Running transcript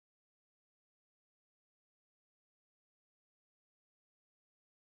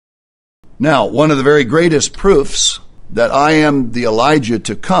Now, one of the very greatest proofs that I am the Elijah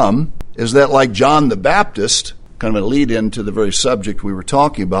to come is that, like John the Baptist, kind of a lead into the very subject we were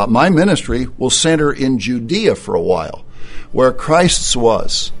talking about, my ministry will center in Judea for a while, where Christ's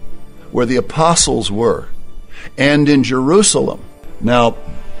was, where the apostles were, and in Jerusalem. Now,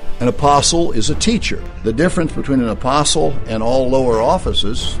 an apostle is a teacher. The difference between an apostle and all lower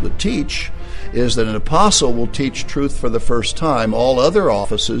offices that teach is that an apostle will teach truth for the first time. All other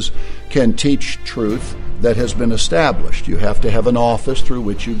offices can teach truth that has been established. You have to have an office through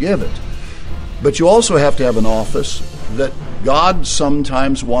which you give it. But you also have to have an office that God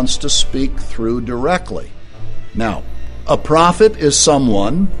sometimes wants to speak through directly. Now, a prophet is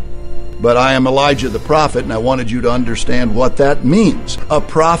someone, but I am Elijah the prophet, and I wanted you to understand what that means. A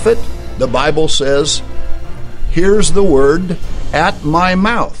prophet, the Bible says, here's the word at my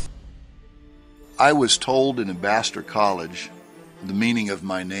mouth. I was told in Ambassador College the meaning of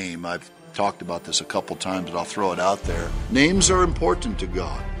my name. I've talked about this a couple times, but I'll throw it out there. Names are important to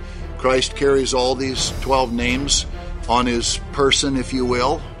God. Christ carries all these 12 names on his person, if you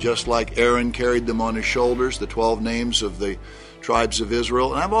will, just like Aaron carried them on his shoulders, the 12 names of the tribes of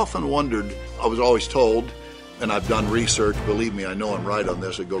Israel. And I've often wondered, I was always told, and I've done research, believe me, I know I'm right on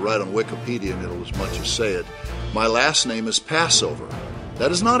this, I go right on Wikipedia and it'll as much as say it. My last name is Passover.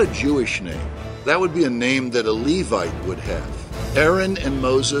 That is not a Jewish name. That would be a name that a Levite would have. Aaron and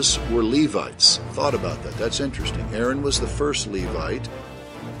Moses were Levites. Thought about that. That's interesting. Aaron was the first Levite.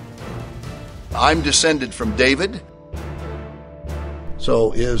 I'm descended from David.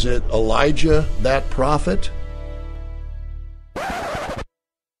 So is it Elijah, that prophet?